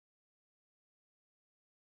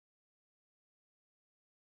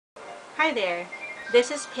Hi there,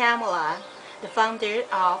 this is Pamela, the founder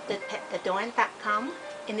of theadorn.com.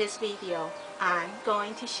 In this video, I'm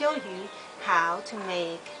going to show you how to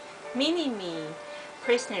make mini-me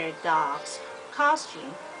prisoner dog's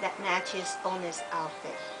costume that matches owner's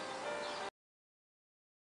outfit.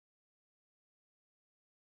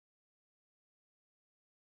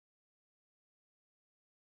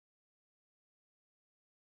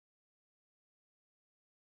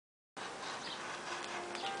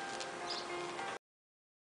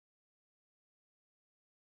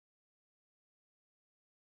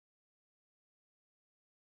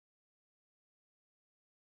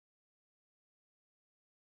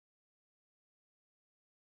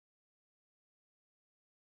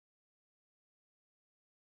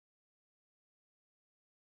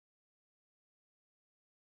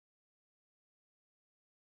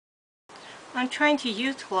 I'm trying to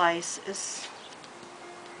utilize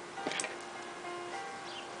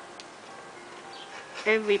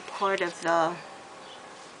every part of the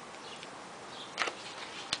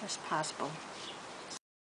as possible.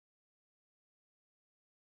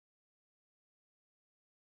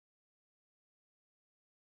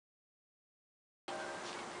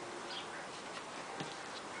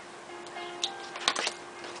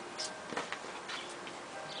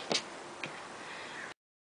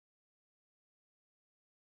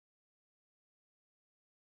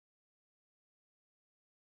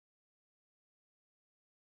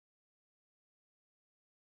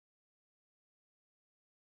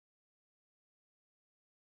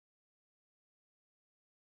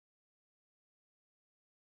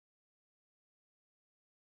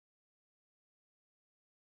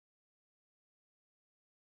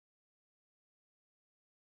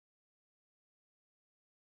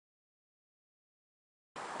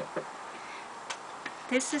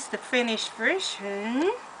 This is the finished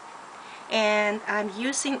version, and I'm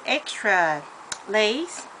using extra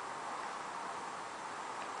lace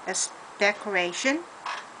as decoration.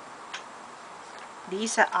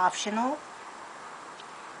 These are optional,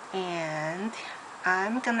 and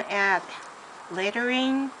I'm gonna add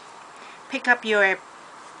lettering. Pick up your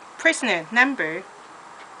prisoner number,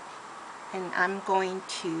 and I'm going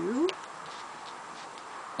to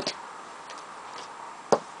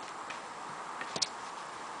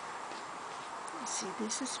see,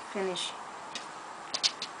 this is finished.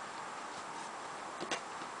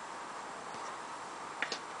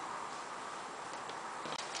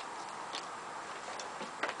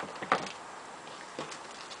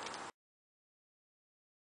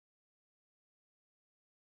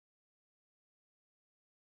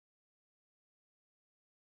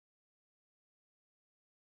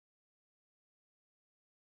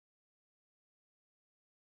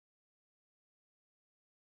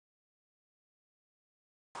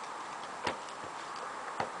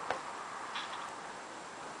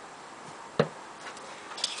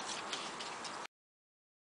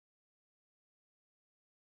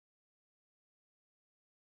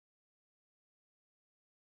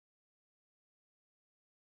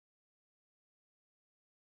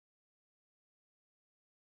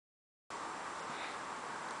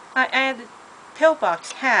 I added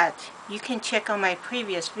pillbox hat. You can check on my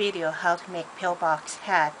previous video how to make pillbox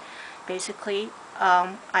hat. Basically,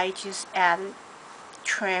 I just added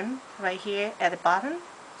trim right here at the bottom,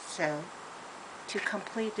 so to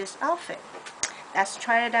complete this outfit. Let's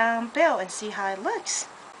try it on Bill and see how it looks.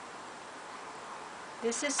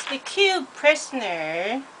 This is the cute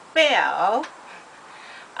prisoner Bill.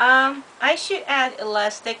 I should add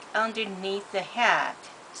elastic underneath the hat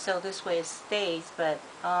so this way it stays, but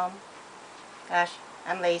gosh,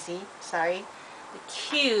 I'm lazy, sorry. The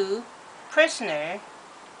cute prisoner.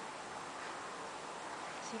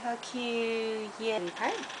 See how cute? Yeah.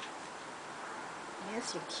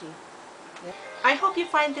 Yes, you're cute. Yeah. I hope you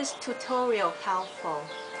find this tutorial helpful.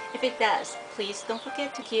 If it does, please don't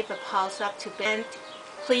forget to give a thumbs up to Ben. And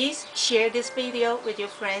please share this video with your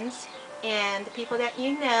friends and the people that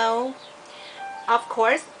you know. Of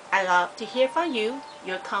course, I love to hear from you,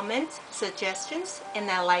 your comments, suggestions,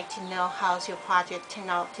 and I'd like to know how's your project turned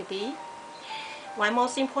out to be. One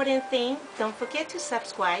most important thing, don't forget to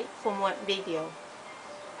subscribe for more video.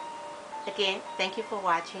 Again, thank you for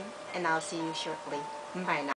watching, and I'll see you shortly. Bye now.